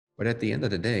But at the end of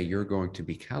the day, you're going to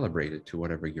be calibrated to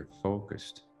whatever you're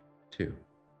focused to.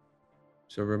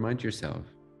 So remind yourself,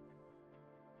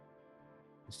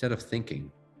 instead of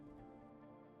thinking,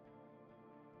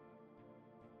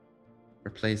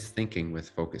 replace thinking with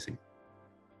focusing.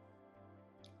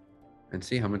 And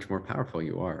see how much more powerful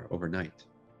you are overnight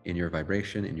in your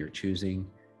vibration, in your choosing,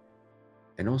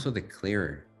 and also the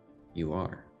clearer you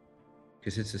are,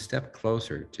 because it's a step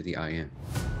closer to the I am.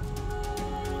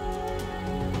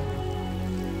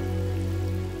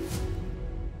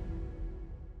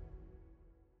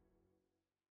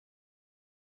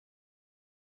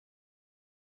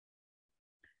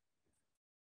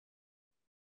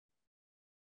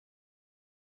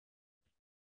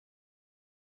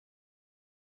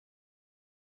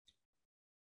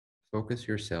 Focus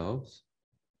yourselves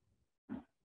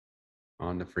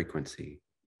on the frequency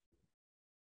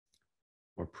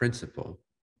or principle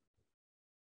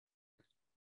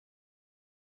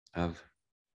of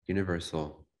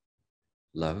universal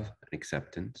love and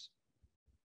acceptance.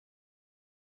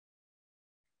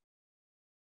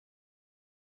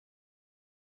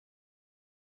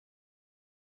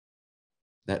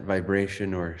 That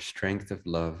vibration or strength of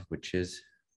love, which is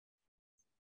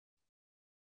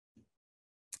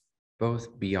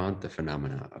both beyond the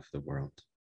phenomena of the world,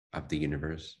 of the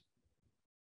universe,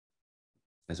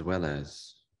 as well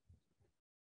as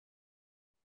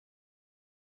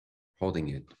holding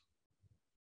it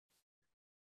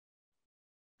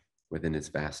within its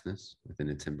vastness, within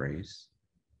its embrace.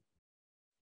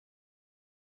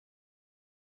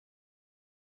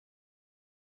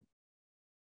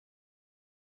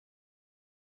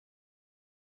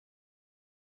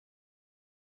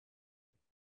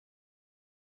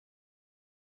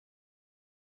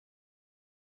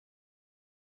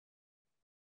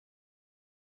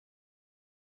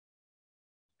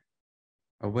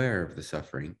 Aware of the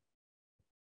suffering,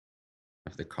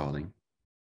 of the calling,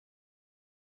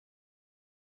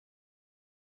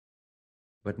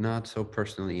 but not so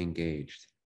personally engaged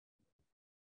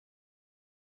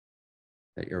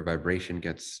that your vibration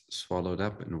gets swallowed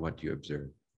up in what you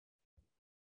observe.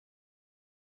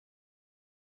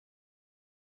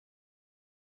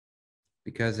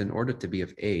 Because in order to be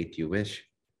of aid, you wish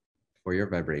for your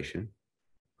vibration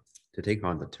to take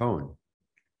on the tone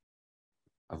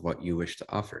of what you wish to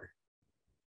offer,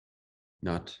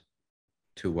 not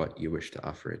to what you wish to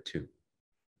offer it to.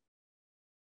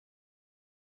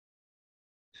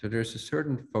 So there's a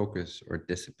certain focus or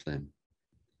discipline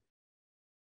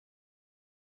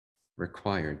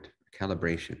required,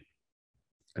 calibration,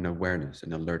 an awareness,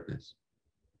 an alertness,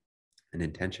 an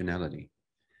intentionality.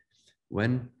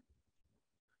 When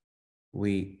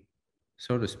we,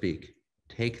 so to speak,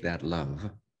 take that love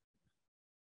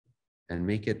and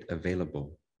make it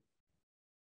available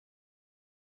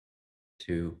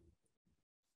to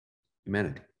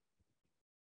humanity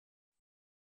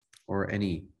or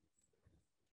any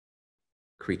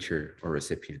creature or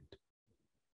recipient.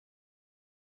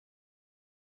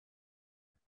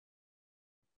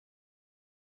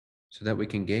 So that we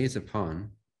can gaze upon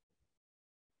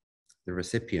the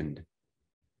recipient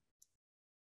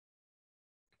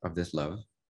of this love,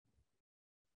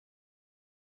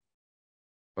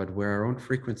 but where our own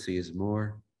frequency is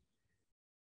more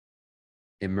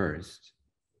immersed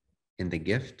in the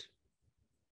gift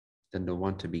than the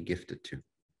one to be gifted to.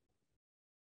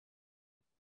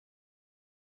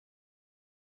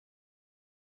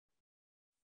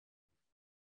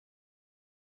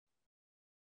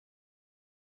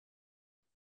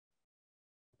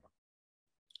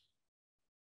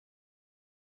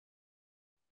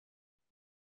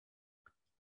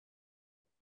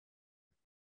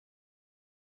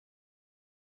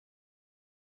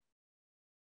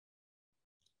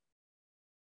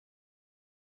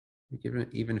 You can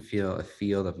even feel a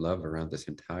field of love around this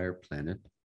entire planet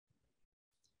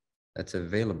that's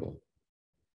available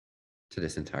to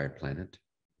this entire planet,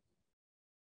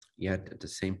 yet at the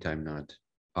same time not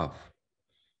of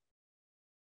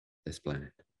this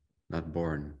planet, not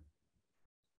born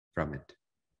from it.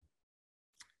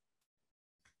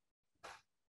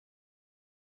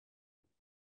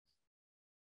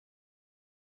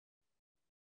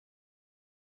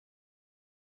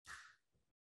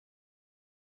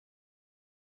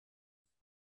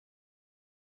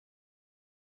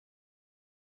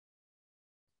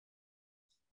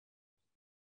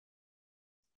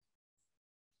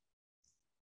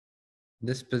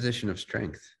 This position of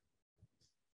strength,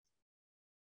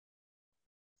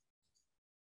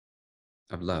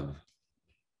 of love,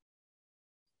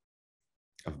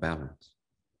 of balance,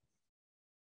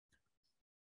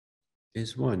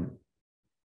 is one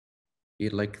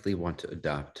you'd likely want to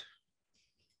adopt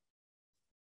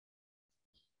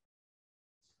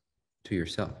to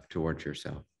yourself, towards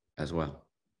yourself as well,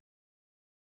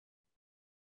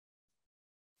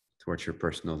 towards your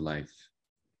personal life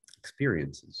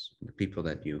experiences, the people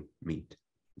that you meet,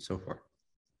 and so forth.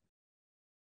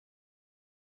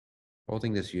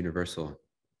 Holding this universal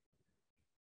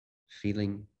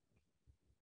feeling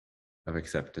of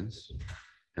acceptance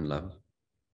and love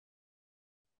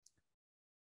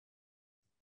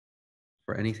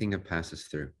for anything that passes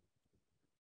through.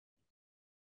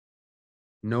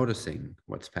 Noticing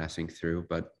what's passing through,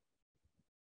 but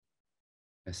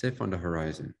as if on the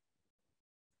horizon,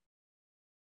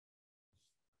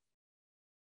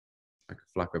 like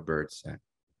a flock of birds that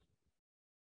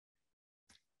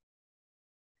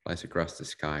flies across the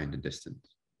sky in the distance,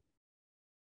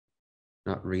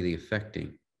 not really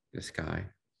affecting the sky,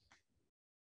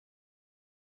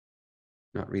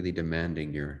 not really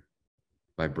demanding your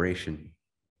vibration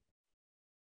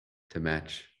to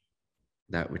match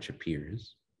that which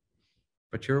appears,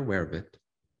 but you're aware of it.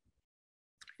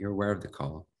 You're aware of the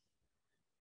call.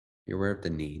 You're aware of the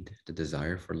need, the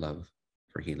desire for love,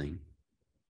 for healing.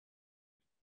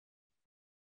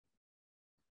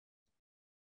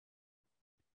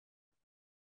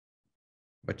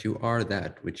 But you are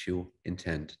that which you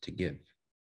intend to give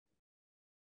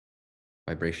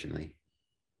vibrationally.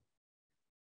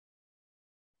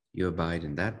 You abide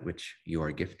in that which you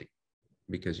are gifting,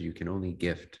 because you can only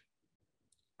gift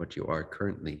what you are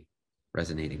currently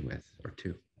resonating with or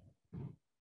to.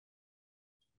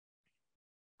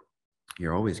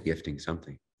 You're always gifting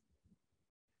something.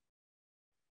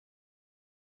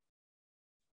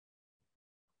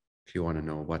 If you want to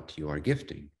know what you are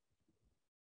gifting,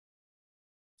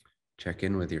 check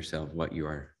in with yourself what you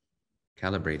are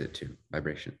calibrated to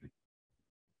vibrationally,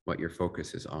 what your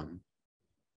focus is on,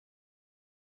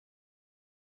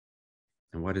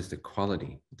 and what is the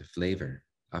quality, the flavor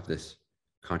of this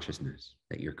consciousness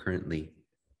that you're currently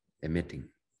emitting.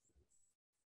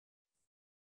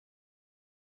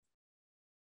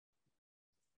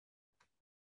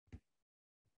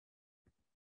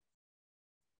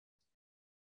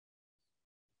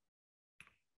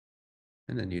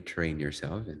 And then you train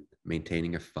yourself in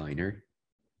maintaining a finer,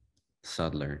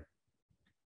 subtler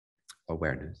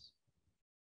awareness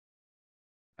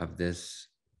of this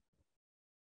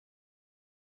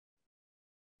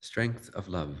strength of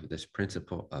love, this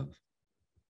principle of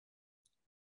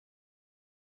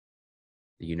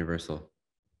the universal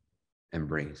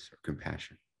embrace or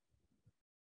compassion,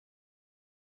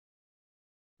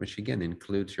 which again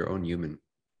includes your own human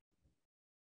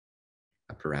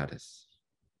apparatus,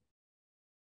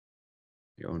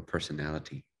 your own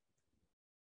personality.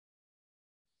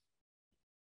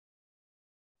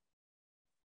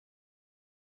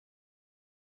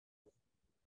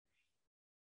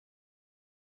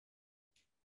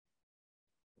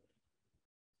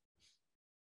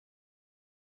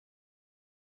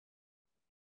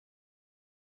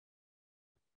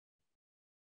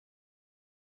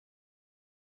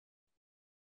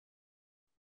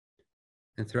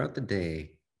 And throughout the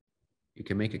day, you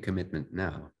can make a commitment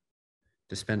now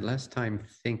to spend less time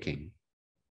thinking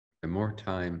and more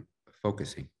time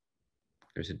focusing.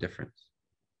 There's a difference.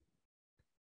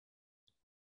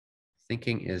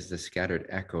 Thinking is the scattered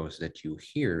echoes that you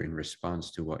hear in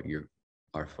response to what you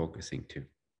are focusing to,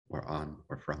 or on,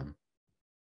 or from.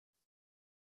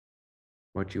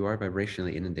 What you are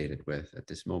vibrationally inundated with at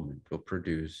this moment will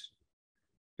produce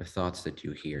the thoughts that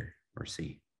you hear or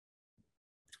see,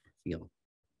 or feel.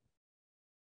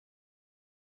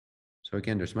 So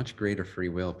again, there's much greater free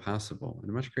will possible and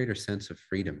a much greater sense of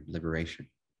freedom, liberation,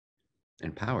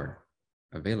 and power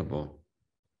available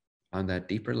on that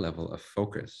deeper level of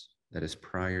focus that is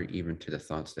prior even to the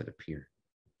thoughts that appear.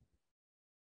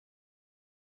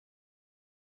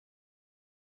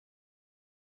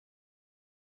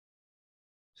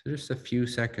 So just a few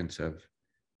seconds of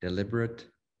deliberate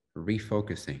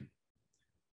refocusing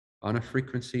on a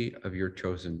frequency of your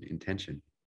chosen intention,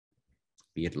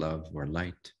 be it love or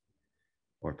light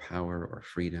or power or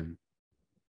freedom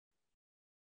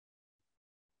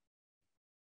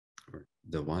or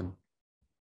the one.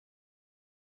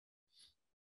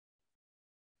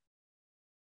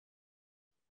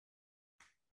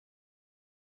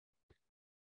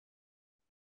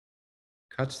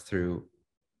 Cuts through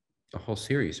a whole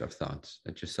series of thoughts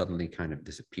that just suddenly kind of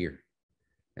disappear.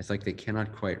 It's like they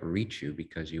cannot quite reach you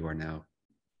because you are now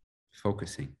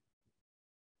focusing.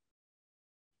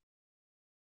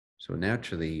 So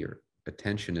naturally, your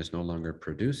attention is no longer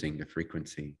producing the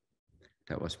frequency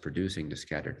that was producing the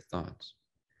scattered thoughts.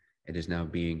 It is now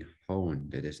being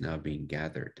honed, it is now being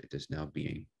gathered, it is now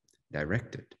being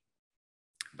directed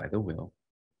by the will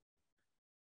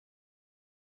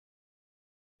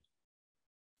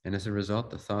And as a result,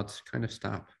 the thoughts kind of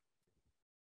stop.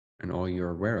 And all you're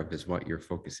aware of is what you're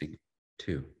focusing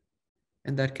to.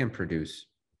 And that can produce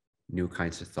new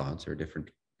kinds of thoughts or different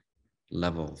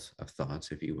levels of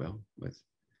thoughts, if you will, with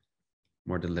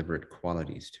more deliberate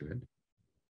qualities to it.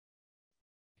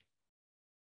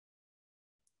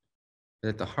 But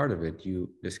at the heart of it,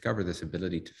 you discover this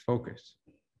ability to focus,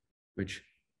 which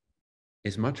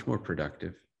is much more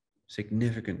productive,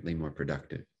 significantly more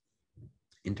productive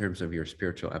in terms of your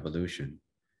spiritual evolution,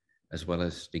 as well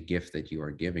as the gift that you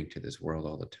are giving to this world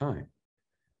all the time,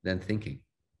 than thinking.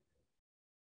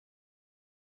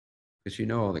 Because you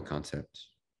know all the concepts.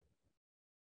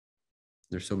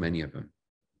 There's so many of them,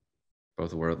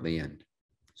 both worldly and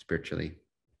spiritually.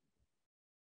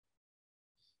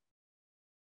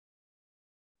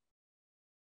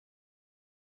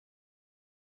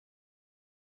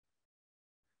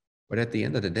 But at the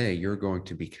end of the day, you're going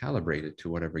to be calibrated to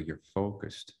whatever you're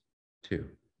focused to.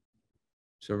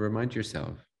 So remind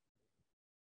yourself,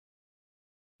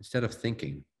 instead of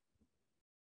thinking,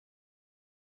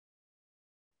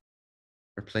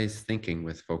 replace thinking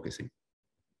with focusing.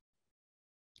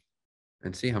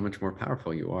 And see how much more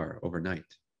powerful you are overnight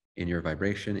in your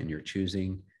vibration, in your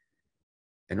choosing,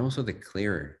 and also the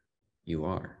clearer you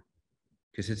are.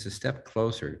 Because it's a step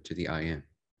closer to the I am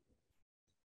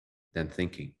than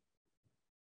thinking.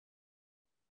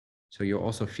 So you'll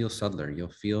also feel subtler. You'll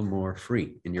feel more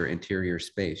free in your interior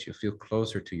space. You'll feel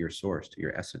closer to your source, to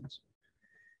your essence.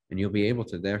 And you'll be able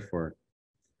to therefore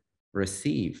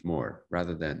receive more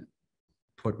rather than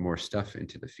put more stuff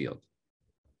into the field.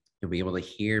 You'll be able to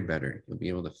hear better. You'll be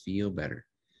able to feel better.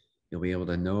 You'll be able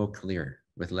to know clearer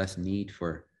with less need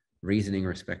for reasoning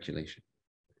or speculation.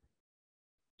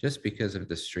 Just because of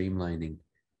the streamlining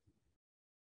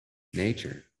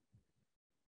nature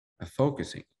of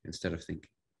focusing instead of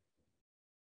thinking.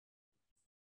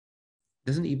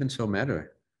 Doesn't even so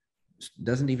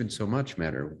much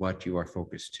matter what you are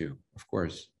focused to. Of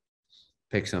course,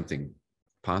 pick something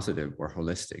positive or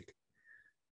holistic.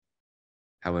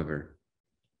 However,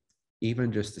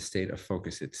 even just the state of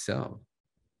focus itself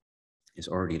is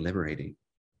already liberating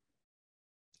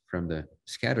from the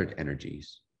scattered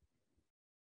energies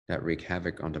that wreak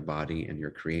havoc on the body and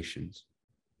your creations.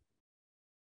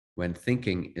 When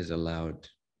thinking is allowed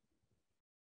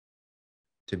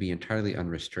to be entirely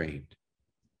unrestrained,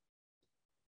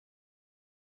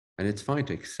 and it's fine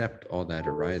to accept all that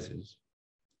arises.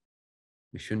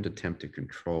 We shouldn't attempt to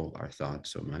control our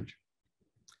thoughts so much,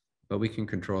 but we can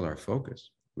control our focus.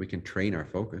 We can train our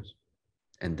focus,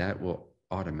 and that will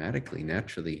automatically,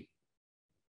 naturally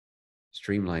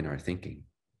streamline our thinking,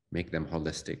 make them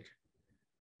holistic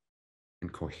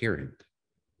and coherent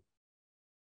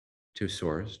to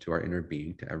source, to our inner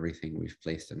being, to everything we've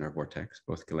placed in our vortex,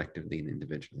 both collectively and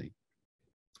individually.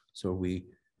 So we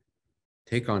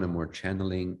take on a more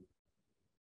channeling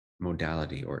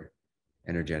modality or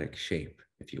energetic shape,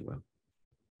 if you will.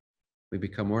 We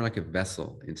become more like a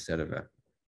vessel instead of a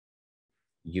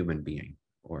human being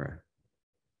or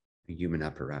a human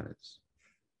apparatus.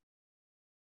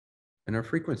 And our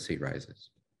frequency rises.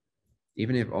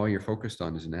 Even if all you're focused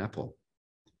on is an apple.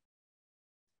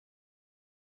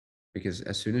 Because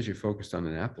as soon as you're focused on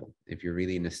an apple, if you're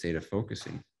really in a state of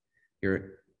focusing,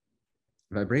 your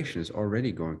vibration is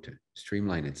already going to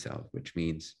streamline itself, which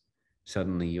means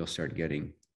suddenly you'll start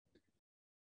getting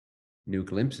new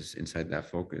glimpses inside that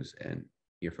focus, and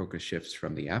your focus shifts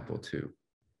from the apple to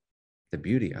the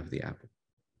beauty of the apple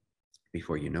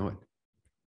before you know it.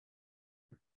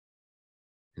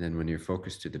 And then when you're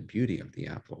focused to the beauty of the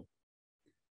apple,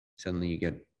 suddenly you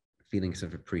get feelings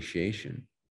of appreciation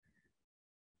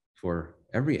for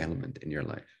every element in your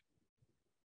life,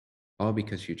 all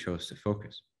because you chose to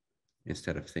focus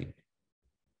instead of think.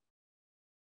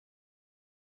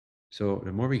 So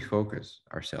the more we focus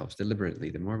ourselves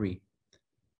deliberately, the more we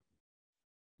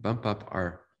bump up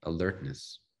our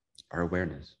alertness, our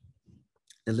awareness,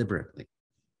 deliberately.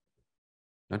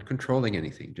 Not controlling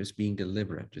anything, just being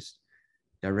deliberate, just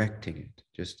directing it,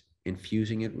 just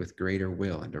infusing it with greater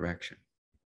will and direction,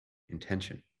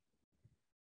 intention.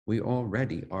 We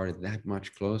already are that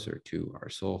much closer to our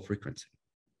soul frequency.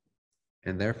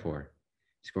 And therefore,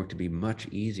 it's going to be much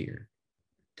easier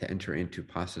to enter into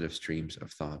positive streams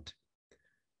of thought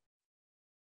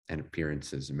and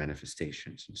appearances and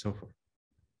manifestations and so forth.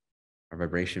 Our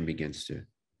vibration begins to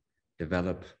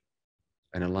develop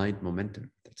an aligned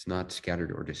momentum that's not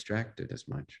scattered or distracted as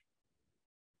much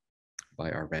by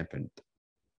our rampant,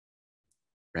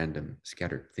 random,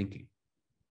 scattered thinking.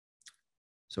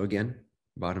 So again,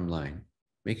 bottom line,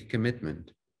 make a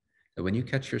commitment that when you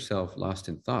catch yourself lost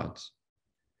in thoughts,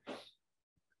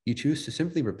 You choose to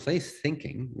simply replace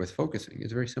thinking with focusing.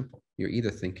 It's very simple. You're either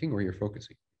thinking or you're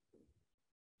focusing.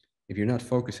 If you're not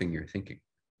focusing, you're thinking.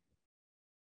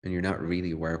 And you're not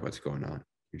really aware of what's going on.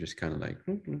 You're just kind of like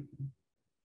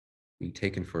being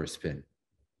taken for a spin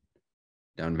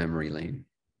down memory lane,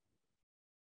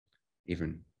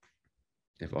 even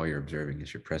if all you're observing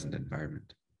is your present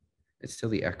environment. It's still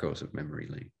the echoes of memory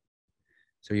lane.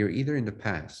 So you're either in the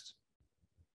past,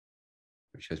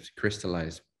 which has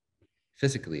crystallized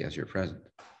physically as your present,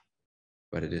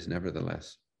 but it is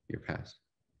nevertheless your past.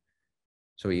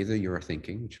 So either you are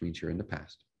thinking, which means you're in the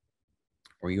past,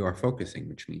 or you are focusing,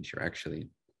 which means you're actually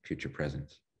future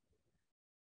presence.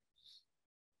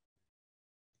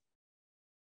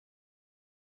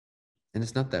 And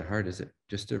it's not that hard, is it?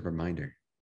 Just a reminder.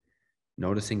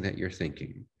 Noticing that you're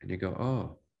thinking, and you go,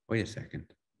 oh, wait a second.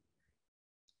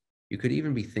 You could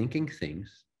even be thinking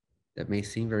things that may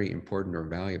seem very important or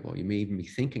valuable. You may even be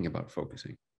thinking about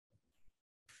focusing.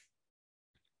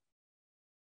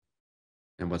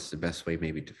 And what's the best way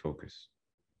maybe to focus?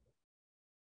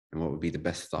 And what would be the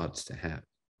best thoughts to have?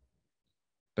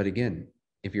 But again,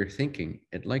 if you're thinking,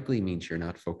 it likely means you're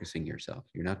not focusing yourself.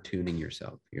 You're not tuning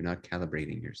yourself. You're not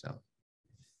calibrating yourself.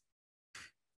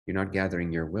 You're not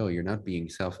gathering your will. You're not being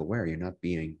self-aware. You're not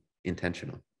being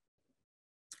intentional.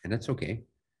 And that's okay.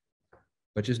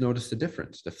 But just notice the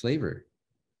difference, the flavor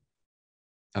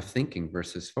of thinking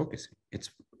versus focusing.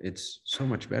 It's so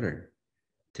much better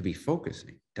to be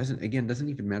focusing. Doesn't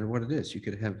even matter what it is. You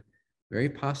could have very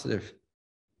positive,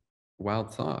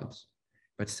 wild thoughts,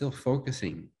 but still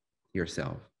focusing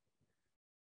yourself.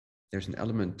 There's an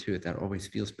element to it that always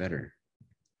feels better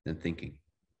than thinking.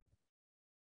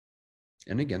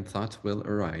 And again, thoughts will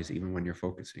arise even when you're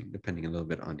focusing, depending a little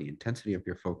bit on the intensity of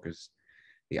your focus,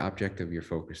 the object of your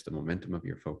focus, the momentum of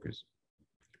your focus.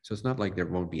 So it's not like there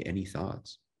won't be any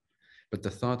thoughts, but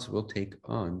the thoughts will take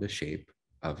on the shape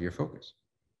of your focus.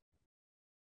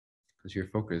 Because your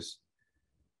focus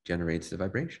generates the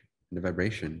vibration. And the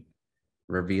vibration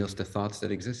reveals the thoughts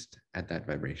that exist at that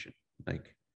vibration,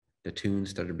 like the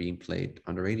tunes that are being played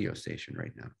on the radio station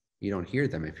right now. You don't hear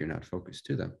them if you're not focused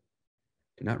to them.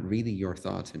 They're not really your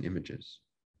thoughts and images.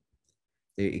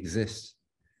 They exist.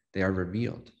 They are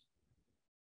revealed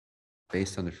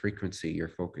based on the frequency your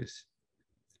focus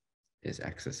is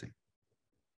accessing.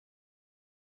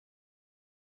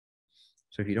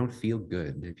 So if you don't feel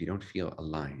good, if you don't feel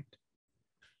aligned,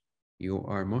 you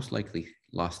are most likely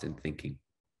lost in thinking.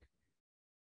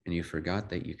 And you forgot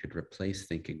that you could replace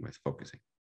thinking with focusing.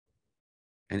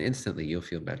 And instantly you'll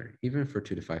feel better, even for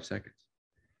 2 to 5 seconds.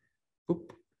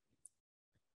 Boop.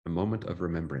 A moment of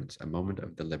remembrance, a moment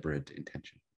of deliberate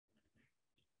intention.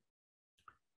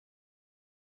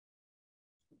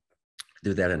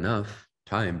 Do that enough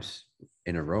times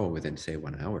in a row within, say,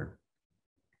 1 hour,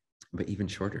 but even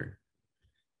shorter.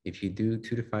 If you do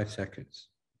 2 to 5 seconds,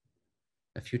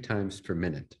 a few times per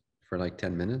minute for like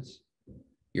 10 minutes,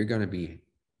 you're going to be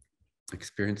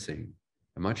experiencing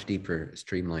a much deeper,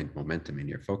 streamlined momentum in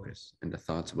your focus, and the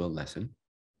thoughts will lessen,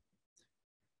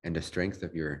 and the strength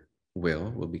of your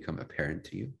will become apparent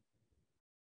to you.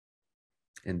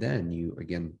 And then you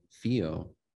again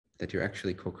feel that you're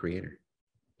actually co-creator,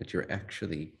 that you're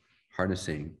actually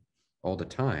harnessing all the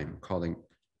time, calling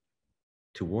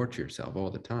towards yourself all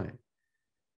the time,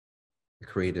 the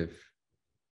creative,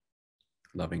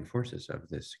 loving forces of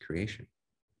this creation,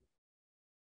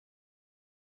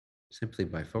 simply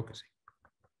by focusing.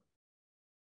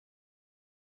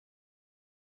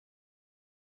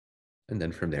 And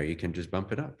then from there, you can just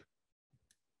bump it up,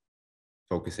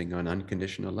 focusing on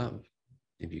unconditional love,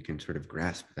 if you can sort of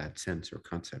grasp that sense or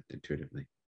concept intuitively.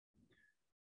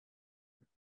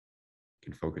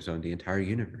 You can focus on the entire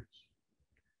universe,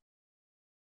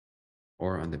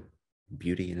 or on the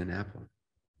beauty in an apple.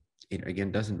 It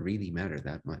again doesn't really matter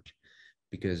that much,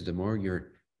 because the more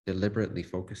you're deliberately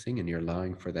focusing and you're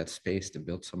allowing for that space to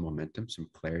build some momentum, some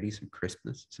clarity, some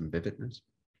crispness, some vividness,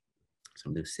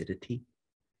 some lucidity,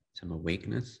 some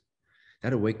awakeness,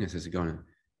 that awakeness is going to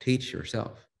teach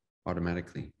yourself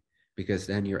automatically, because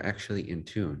then you're actually in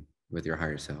tune with your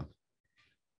higher self.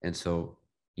 And so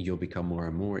you'll become more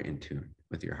and more in tune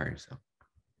with your higher self.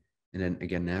 And then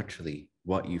again, naturally,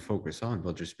 what you focus on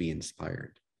will just be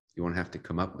inspired. You won't have to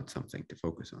come up with something to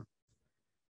focus on.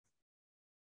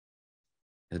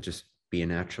 It'll just be a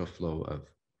natural flow of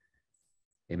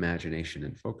imagination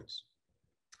and focus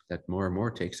that more and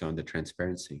more takes on the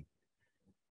transparency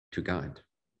to God,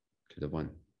 to the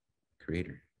one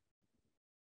creator.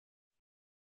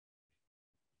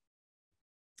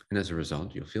 And as a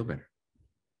result, you'll feel better.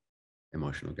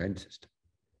 Emotional guidance system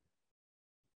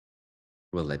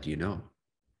will let you know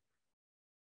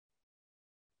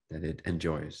that it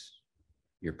enjoys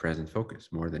your present focus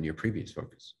more than your previous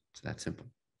focus. It's that simple.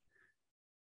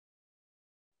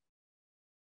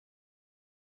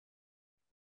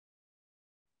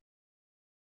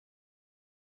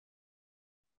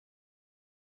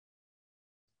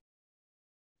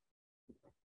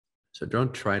 So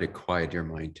don't try to quiet your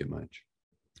mind too much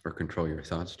or control your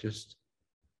thoughts. Just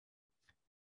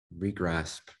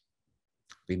regrasp,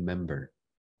 remember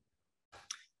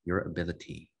your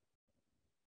ability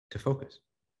to focus.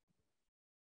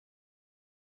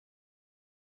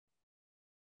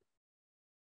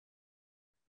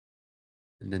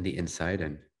 And then the insight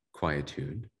and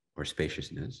quietude or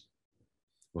spaciousness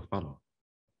will follow.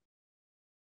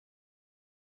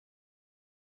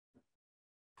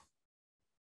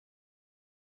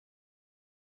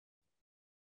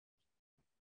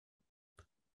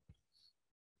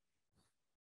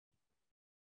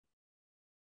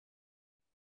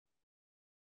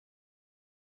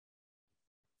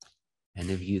 And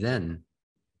if you then,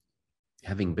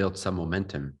 having built some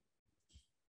momentum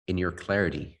in your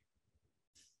clarity,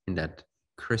 in that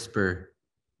crisper,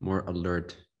 more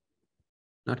alert,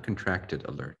 not contracted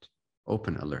alert,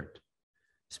 open alert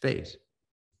space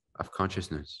of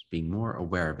consciousness, being more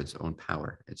aware of its own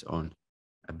power, its own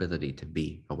ability to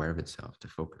be aware of itself, to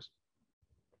focus.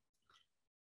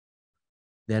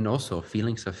 Then also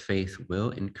feelings of faith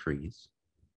will increase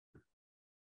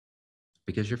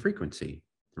because your frequency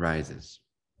rises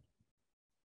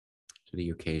to the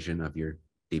occasion of your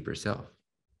deeper self,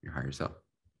 your higher self.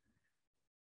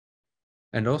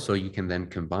 And also you can then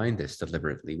combine this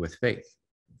deliberately with faith,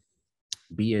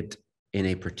 be it in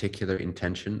a particular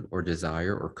intention or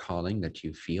desire or calling that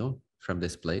you feel from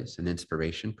this place, an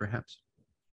inspiration perhaps.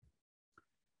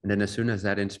 And then as soon as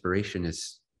that inspiration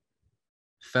is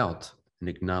felt and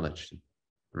acknowledged,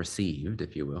 received,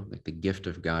 if you will, like the gift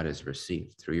of God is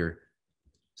received through your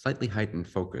slightly heightened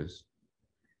focus,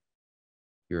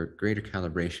 your greater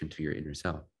calibration to your inner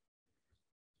self,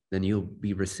 then you'll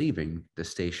be receiving the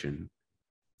station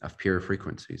of pure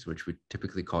frequencies, which we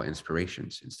typically call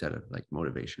inspirations instead of like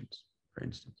motivations, for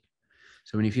instance.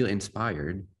 So when you feel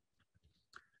inspired,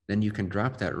 then you can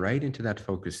drop that right into that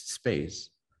focused space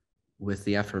with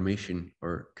the affirmation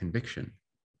or conviction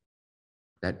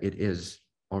that it is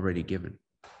already given.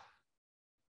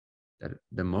 That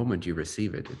the moment you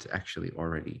receive it, it's actually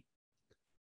already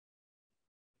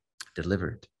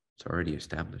delivered. It's already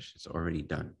established. It's already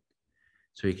done.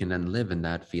 So you can then live in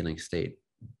that feeling state,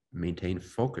 maintain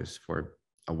focus for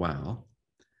a while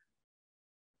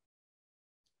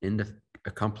in the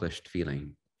accomplished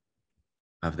feeling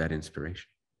of that inspiration.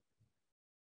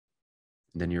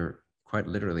 And then you're quite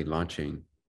literally launching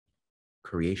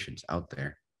creations out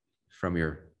there from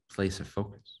your place of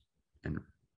focus and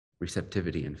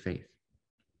receptivity and faith.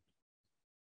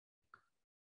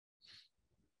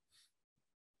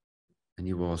 And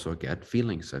you will also get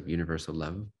feelings of universal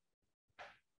love,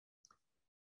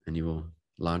 and you will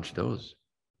launch those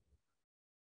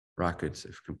rockets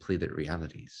of completed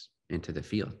realities into the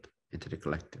field, into the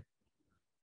collective.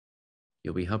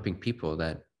 You'll be helping people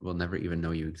that will never even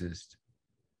know you exist.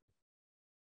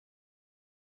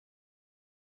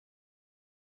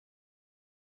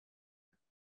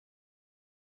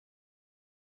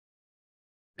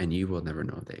 And you will never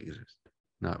know they exist,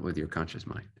 not with your conscious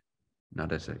mind,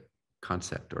 not as a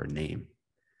concept or a name.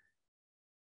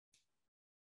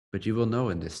 But you will know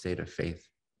in this state of faith,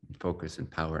 and focus, and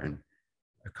power, and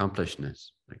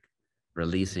accomplishedness, like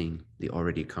releasing the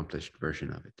already accomplished version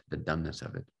of it, the doneness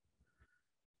of it.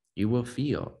 You will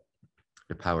feel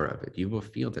the power of it. You will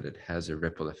feel that it has a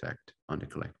ripple effect on the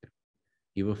collective.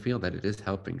 You will feel that it is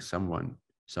helping someone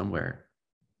somewhere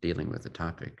dealing with the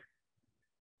topic,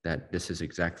 that this is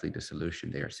exactly the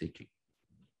solution they are seeking.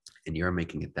 And you're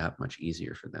making it that much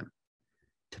easier for them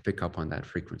to pick up on that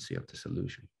frequency of the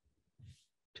solution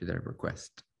to their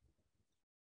request.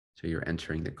 So you're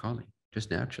entering the calling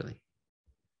just naturally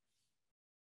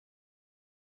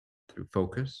through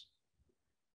focus,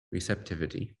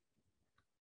 receptivity,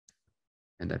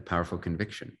 and that powerful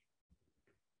conviction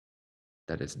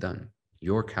that it's done.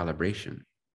 Your calibration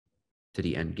to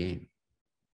the end game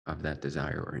of that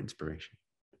desire or inspiration.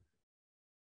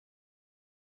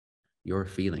 Your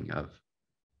feeling of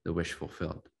the wish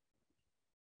fulfilled.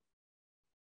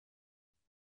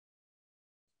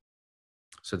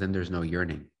 So then there's no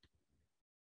yearning.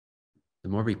 The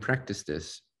more we practice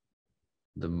this,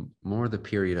 the more the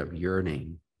period of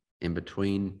yearning in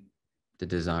between the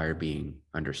desire being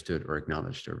understood or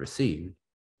acknowledged or received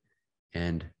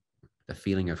and the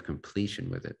feeling of completion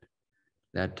with it,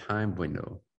 that time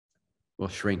window will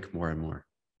shrink more and more.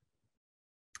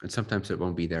 And sometimes it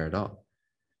won't be there at all.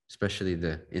 especially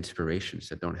the inspirations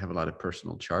that don't have a lot of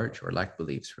personal charge or lack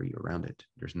beliefs for you around it.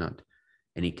 There's not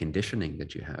any conditioning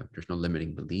that you have. There's no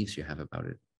limiting beliefs you have about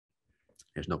it.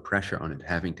 There's no pressure on it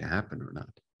having to happen or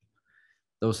not.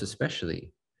 Those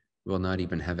especially will not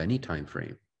even have any time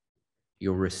frame.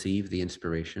 You'll receive the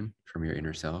inspiration from your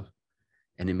inner self,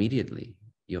 and immediately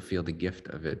you'll feel the gift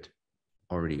of it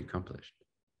already accomplished.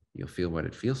 You'll feel what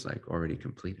it feels like already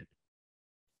completed,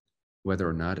 whether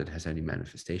or not it has any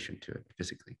manifestation to it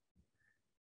physically.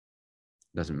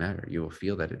 Doesn't matter. You will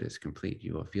feel that it is complete.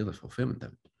 You will feel the fulfillment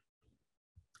of it.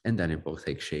 And then it will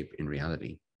take shape in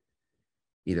reality,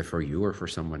 either for you or for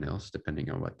someone else, depending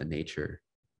on what the nature,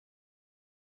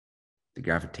 the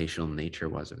gravitational nature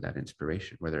was of that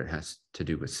inspiration, whether it has to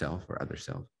do with self or other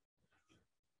self.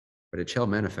 But it shall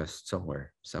manifest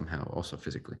somewhere, somehow, also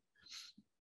physically.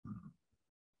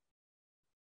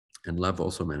 And love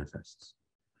also manifests.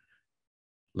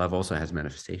 Love also has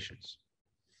manifestations.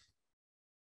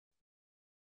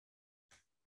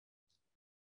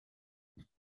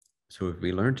 So if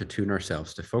we learn to tune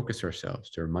ourselves, to focus ourselves,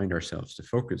 to remind ourselves to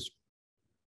focus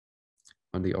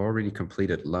on the already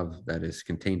completed love that is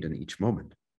contained in each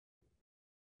moment,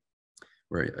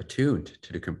 we're attuned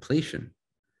to the completion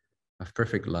of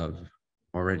perfect love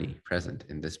already present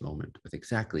in this moment with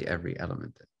exactly every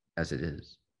element as it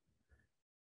is.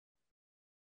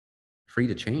 Free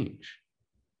to change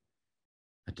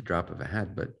at the drop of a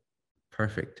hat, but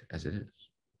perfect as it is.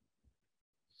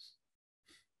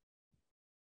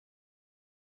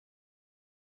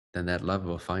 Then that love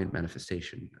will find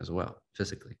manifestation as well,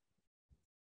 physically.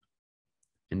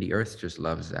 And the earth just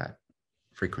loves that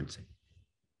frequency.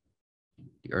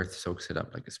 The earth soaks it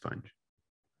up like a sponge.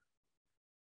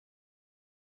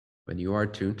 When you are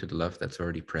tuned to the love that's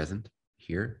already present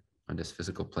here on this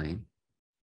physical plane,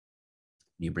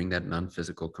 you bring that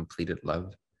non-physical completed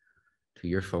love to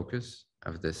your focus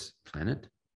of this planet,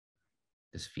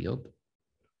 this field,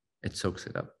 it soaks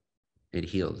it up. It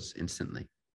heals instantly.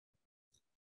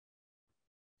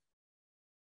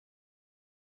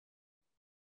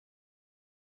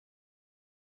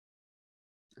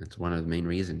 It's one of the main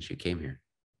reasons you came here.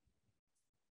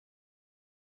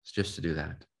 It's just to do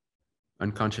that,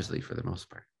 unconsciously for the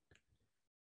most part,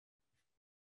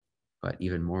 but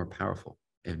even more powerful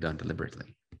if done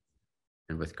deliberately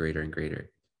and with greater and greater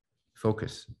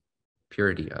focus,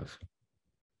 purity of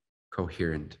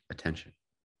coherent attention.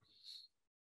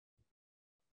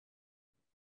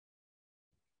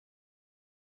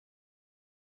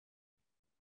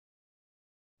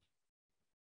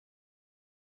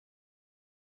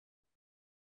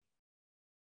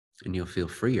 And you'll feel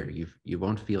freer. You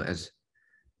won't feel as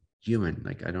human.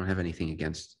 Like, I don't have anything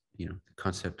against, the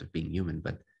concept of being human,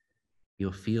 but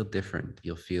you'll feel different.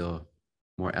 You'll feel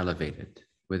more elevated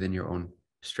within your own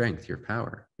strength, your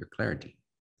power, your clarity.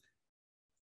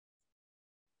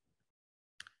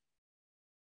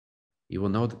 You will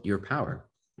know your power.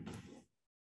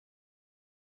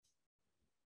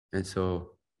 And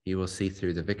so you will see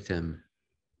through the victim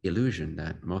illusion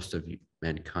that most of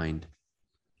mankind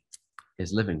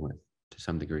is living with to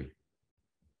some degree.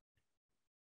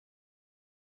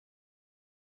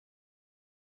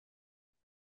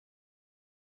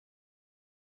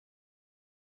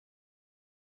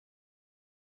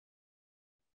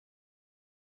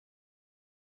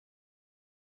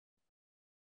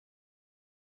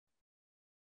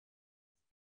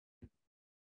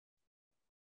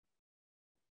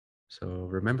 So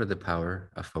remember the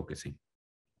power of focusing.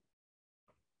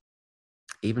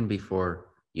 Even before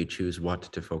you choose what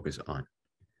to focus on.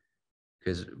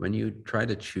 Because when you try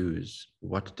to choose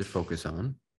what to focus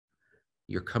on,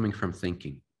 you're coming from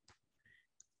thinking.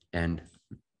 And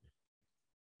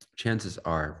chances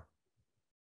are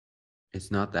it's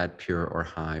not that pure or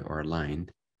high or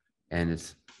aligned, and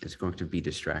it's going to be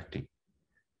distracting.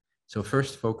 So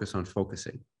first focus on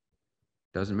focusing.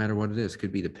 Doesn't matter what it is,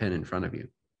 could be the pen in front of you.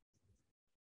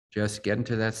 Just get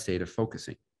into that state of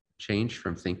focusing. Change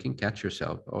from thinking, catch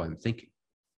yourself, oh, I'm thinking,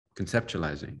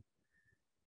 conceptualizing.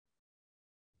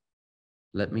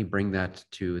 Let me bring that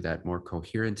to that more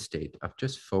coherent state of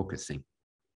just focusing.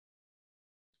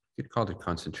 You could call it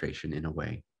concentration in a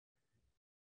way.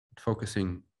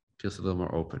 Focusing feels a little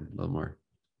more open, a little more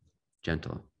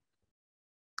gentle.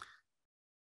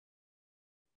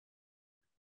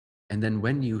 And then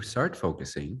when you start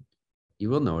focusing, you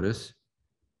will notice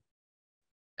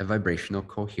a vibrational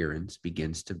coherence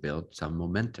begins to build some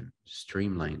momentum,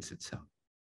 streamlines itself.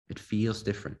 It feels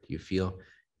different. You feel,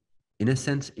 in a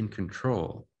sense, in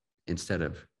control instead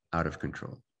of out of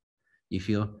control. You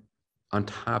feel on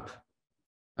top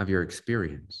of your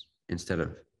experience instead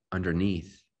of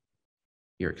underneath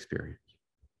your experience.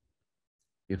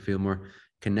 You'll feel more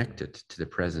connected to the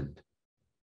present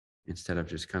instead of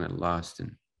just kind of lost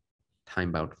in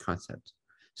time-bound concepts.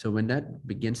 So when that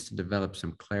begins to develop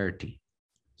some clarity,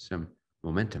 some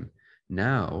momentum,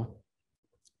 now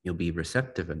you'll be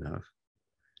receptive enough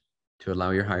to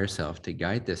allow your higher self to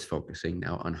guide this focusing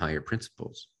now on higher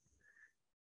principles,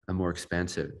 a more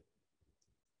expansive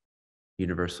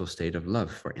universal state of love,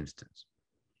 for instance,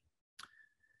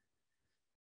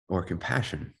 or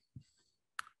compassion,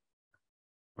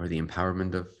 or the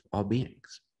empowerment of all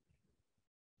beings,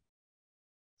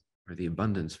 or the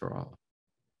abundance for all,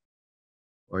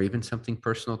 or even something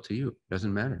personal to you.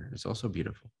 Doesn't matter. It's also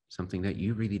beautiful, something that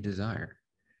you really desire.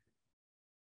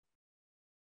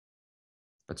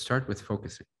 But start with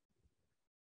focusing.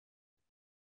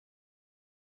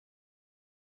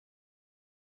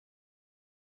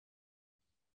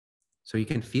 So you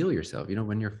can feel yourself,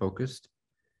 when you're focused,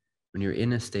 when you're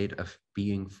in a state of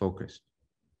being focused,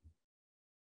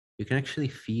 you can actually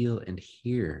feel and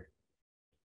hear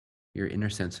your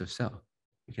inner sense of self.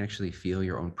 You can actually feel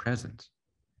your own presence.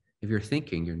 If you're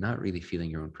thinking, you're not really feeling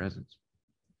your own presence.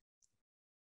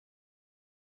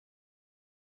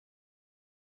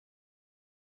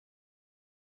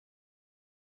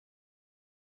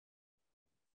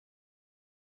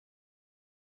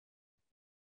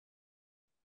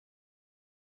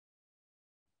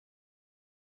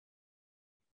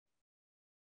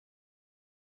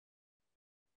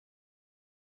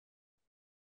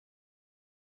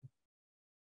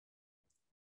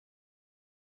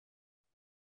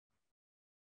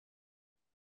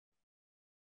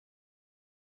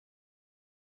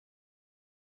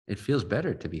 It feels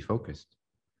better to be focused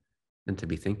than to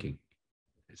be thinking.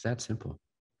 It's that simple.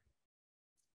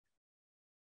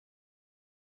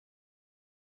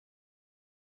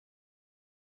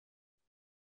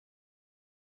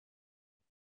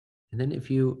 And then if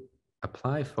you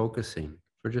apply focusing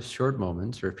for just short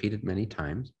moments, repeated many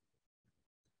times,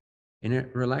 in a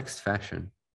relaxed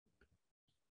fashion,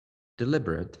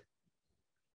 deliberate,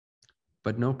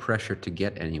 but no pressure to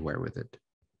get anywhere with it,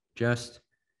 just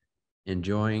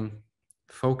enjoying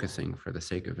focusing for the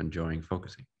sake of enjoying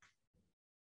focusing,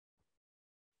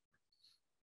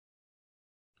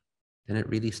 then it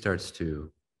really starts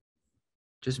to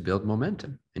just build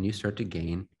momentum, and you start to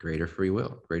gain greater free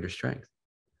will, greater strength.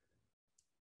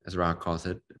 As Ra calls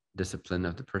it, discipline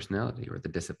of the personality, or the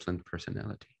disciplined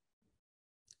personality.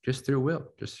 Just through will,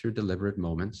 just through deliberate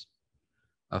moments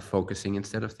of focusing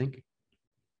instead of thinking.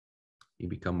 You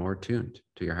become more attuned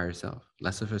to your higher self,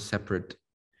 less of a separate,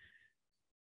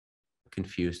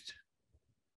 confused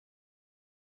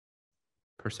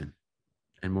person,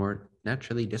 and more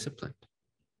naturally disciplined.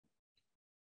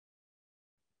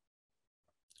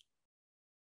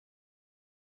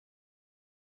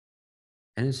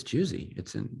 And it's juicy,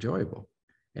 it's enjoyable.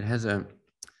 It has a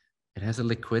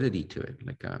liquidity to it,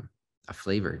 like a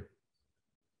flavor,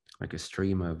 like a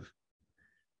stream of,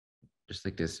 just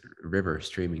like this river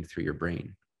streaming through your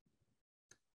brain,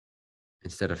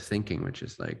 instead of thinking, which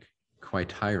is like quite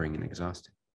tiring and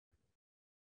exhausting.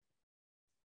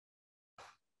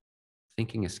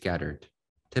 Thinking is scattered,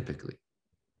 typically.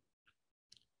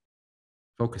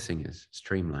 Focusing is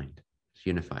streamlined, it's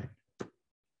unified.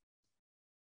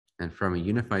 And from a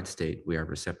unified state, we are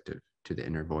receptive to the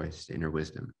inner voice, the inner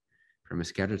wisdom. From a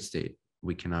scattered state,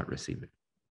 we cannot receive it.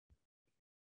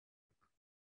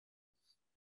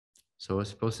 So I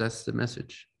suppose that's the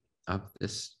message of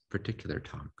this particular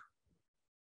talk.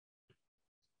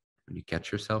 When you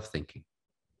catch yourself thinking,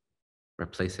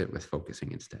 replace it with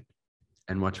focusing instead.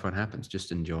 And watch what happens.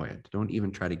 Just enjoy it. Don't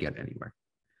even try to get anywhere.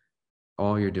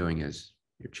 All you're doing is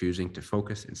you're choosing to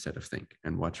focus instead of think,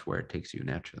 and watch where it takes you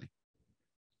naturally.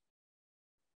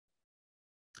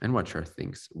 And watch our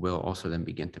things will also then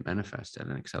begin to manifest at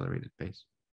an accelerated pace.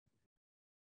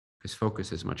 Because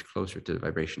focus is much closer to the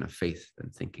vibration of faith than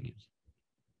thinking is.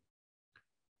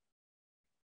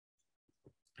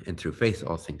 And through faith,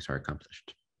 all things are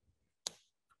accomplished.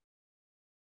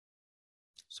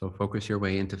 So focus your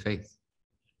way into faith,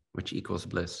 which equals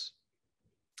bliss,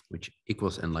 which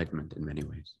equals enlightenment in many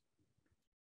ways.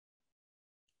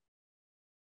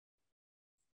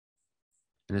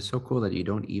 And it's so cool that you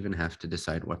don't even have to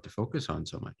decide what to focus on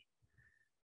so much.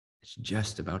 It's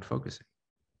just about focusing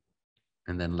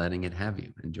and then letting it have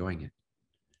you, enjoying it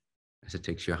as it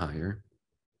takes you higher,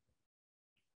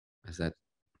 as that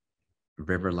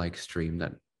river-like stream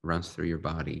that runs through your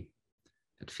body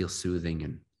that feels soothing,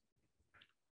 and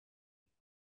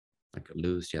like a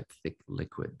loose yet thick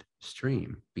liquid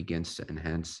stream begins to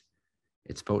enhance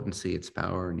its potency, its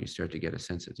power, and you start to get a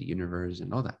sense of the universe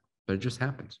and all that. But it just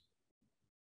happens.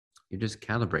 You're just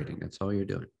calibrating. That's all you're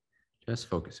doing. Just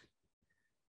focusing.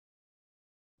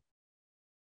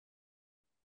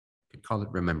 could call it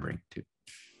remembering too.